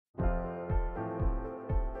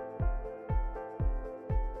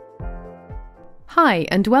Hi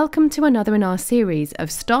and welcome to another in our series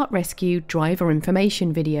of Start Rescue driver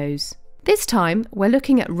information videos. This time we're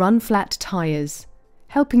looking at run flat tyres,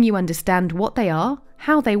 helping you understand what they are,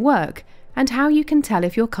 how they work and how you can tell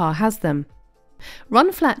if your car has them.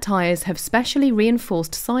 Run flat tyres have specially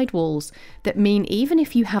reinforced sidewalls that mean even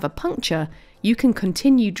if you have a puncture, you can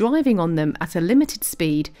continue driving on them at a limited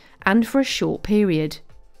speed and for a short period.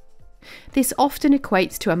 This often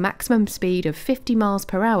equates to a maximum speed of 50 miles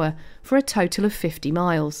per hour for a total of 50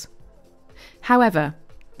 miles. However,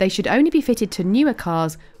 they should only be fitted to newer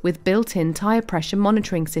cars with built-in tyre pressure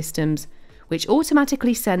monitoring systems, which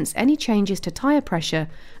automatically sense any changes to tyre pressure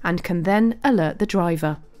and can then alert the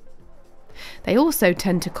driver. They also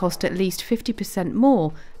tend to cost at least 50%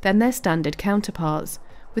 more than their standard counterparts,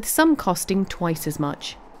 with some costing twice as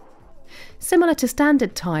much. Similar to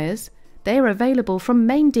standard tyres, they are available from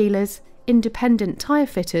main dealers, independent tyre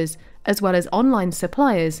fitters, as well as online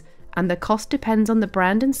suppliers, and the cost depends on the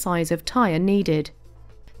brand and size of tyre needed.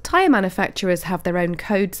 Tyre manufacturers have their own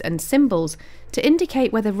codes and symbols to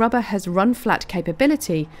indicate whether rubber has run flat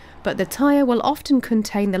capability, but the tyre will often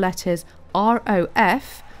contain the letters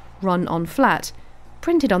ROF, run on flat,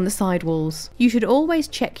 printed on the sidewalls. You should always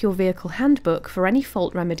check your vehicle handbook for any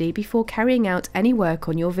fault remedy before carrying out any work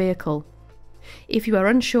on your vehicle. If you are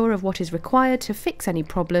unsure of what is required to fix any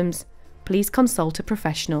problems, please consult a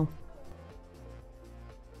professional.